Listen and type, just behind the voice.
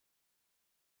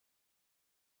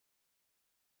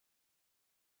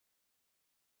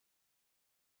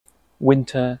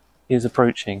winter is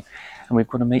approaching and we've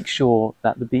got to make sure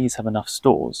that the bees have enough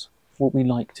stores. What we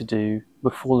like to do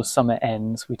before the summer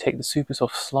ends, we take the supers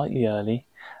off slightly early.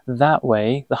 That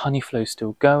way the honey flow is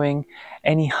still going.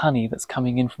 Any honey that's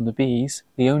coming in from the bees,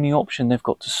 the only option they've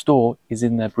got to store is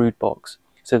in their brood box.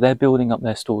 So they're building up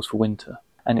their stores for winter.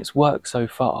 And it's worked so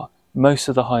far. Most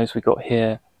of the hives we've got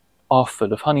here are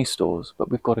full of honey stores, but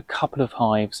we've got a couple of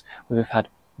hives where we've had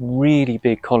really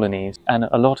big colonies and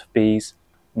a lot of bees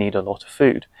need a lot of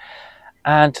food.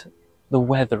 Add the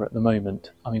weather at the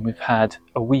moment. I mean, we've had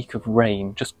a week of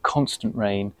rain, just constant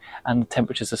rain, and the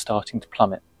temperatures are starting to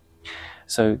plummet.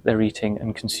 So they're eating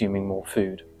and consuming more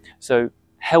food. So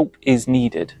help is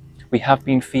needed. We have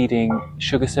been feeding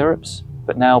sugar syrups,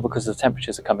 but now because the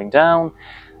temperatures are coming down,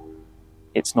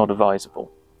 it's not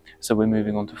advisable. So we're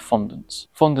moving on to fondants.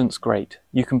 Fondant's great.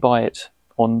 You can buy it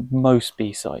on most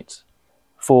bee sites.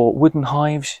 For wooden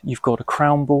hives, you've got a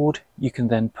crown board. You can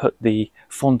then put the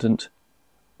fondant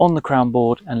on the crown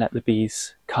board and let the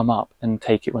bees come up and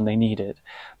take it when they need it.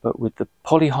 But with the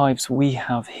poly hives we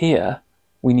have here,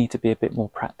 we need to be a bit more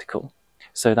practical.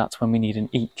 So that's when we need an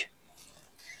eke.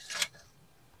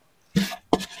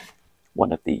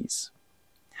 One of these.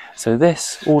 So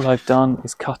this, all I've done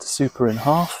is cut a super in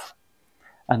half,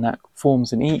 and that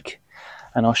forms an eke,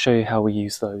 and I'll show you how we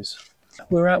use those.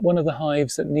 We're at one of the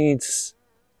hives that needs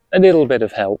a little bit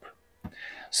of help.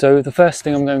 So the first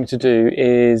thing I'm going to do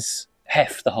is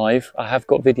heft the hive. I have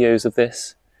got videos of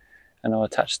this and I'll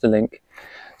attach the link.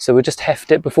 So we'll just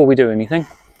heft it before we do anything.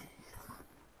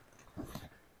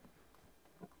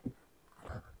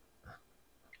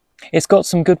 It's got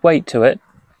some good weight to it,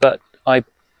 but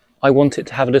I want it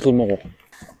to have a little more.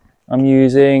 I'm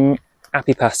using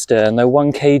apipasta and they're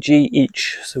 1 kg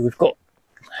each. So we've got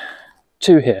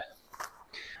 2 here.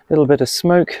 A little bit of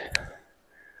smoke.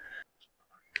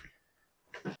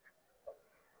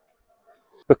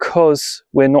 Because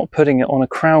we're not putting it on a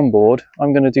crown board,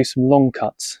 I'm going to do some long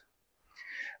cuts.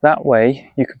 That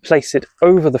way you can place it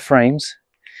over the frames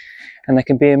and they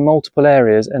can be in multiple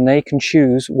areas and they can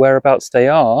choose whereabouts they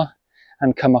are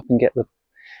and come up and get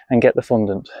the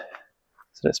fondant.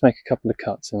 So let's make a couple of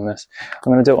cuts in this.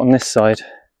 I'm going to do it on this side.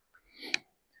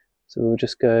 So we'll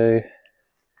just go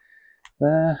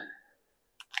there.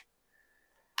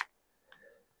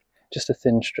 Just a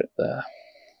thin strip there.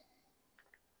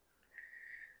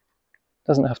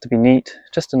 Doesn't have to be neat,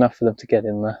 just enough for them to get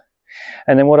in there.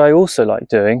 And then what I also like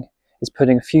doing is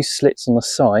putting a few slits on the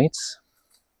sides.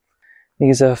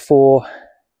 These are for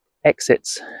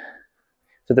exits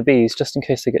for the bees, just in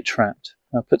case they get trapped.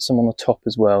 I'll put some on the top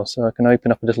as well, so I can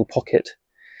open up a little pocket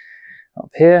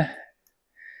up here.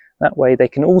 That way they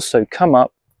can also come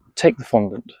up, take the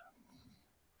fondant.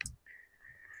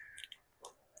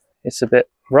 It's a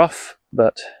bit rough,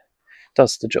 but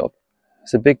does the job.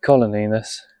 It's a big colony,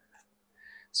 this.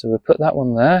 So we'll put that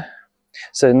one there.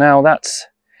 So now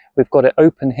we've got it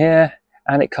open here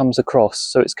and it comes across.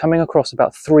 So it's coming across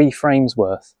about 3 frames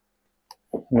worth.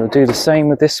 And we'll do the same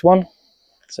with this one.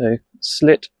 So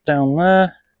slit down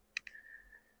there.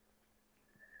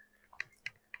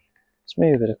 Let's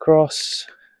move it across.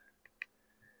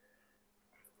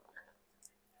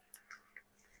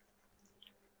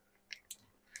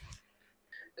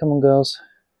 Come on, girls.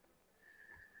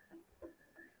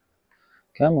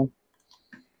 Come on.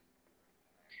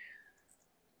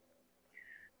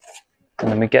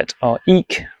 And then we get our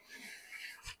eke.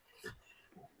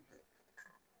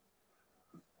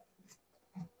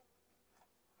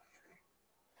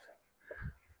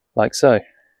 Like so.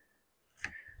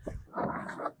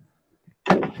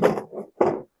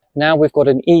 Now we've got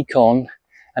an eke on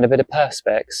and a bit of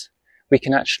perspex, we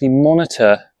can actually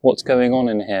monitor what's going on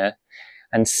in here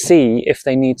and see if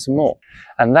they need some more.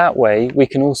 And that way we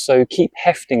can also keep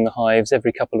hefting the hives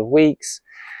every couple of weeks.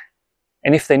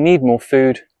 And if they need more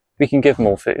food, we can give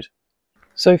more food.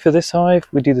 So for this hive,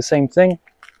 we do the same thing.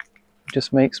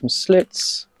 Just make some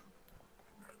slits.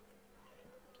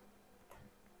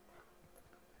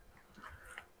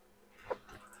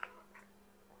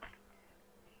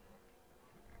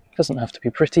 Doesn't have to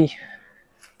be pretty.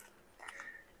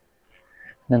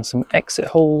 And then some exit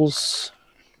holes.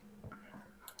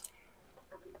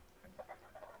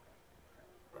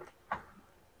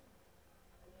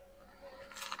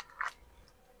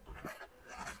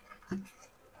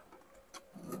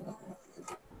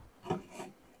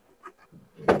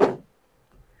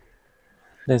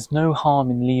 There's no harm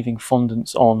in leaving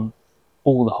fondants on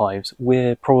all the hives.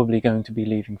 We're probably going to be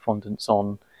leaving fondants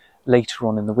on later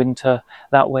on in the winter.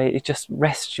 That way it just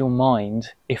rests your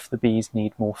mind if the bees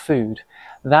need more food.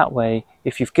 That way,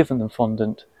 if you've given them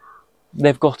fondant,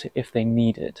 they've got it if they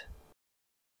need it.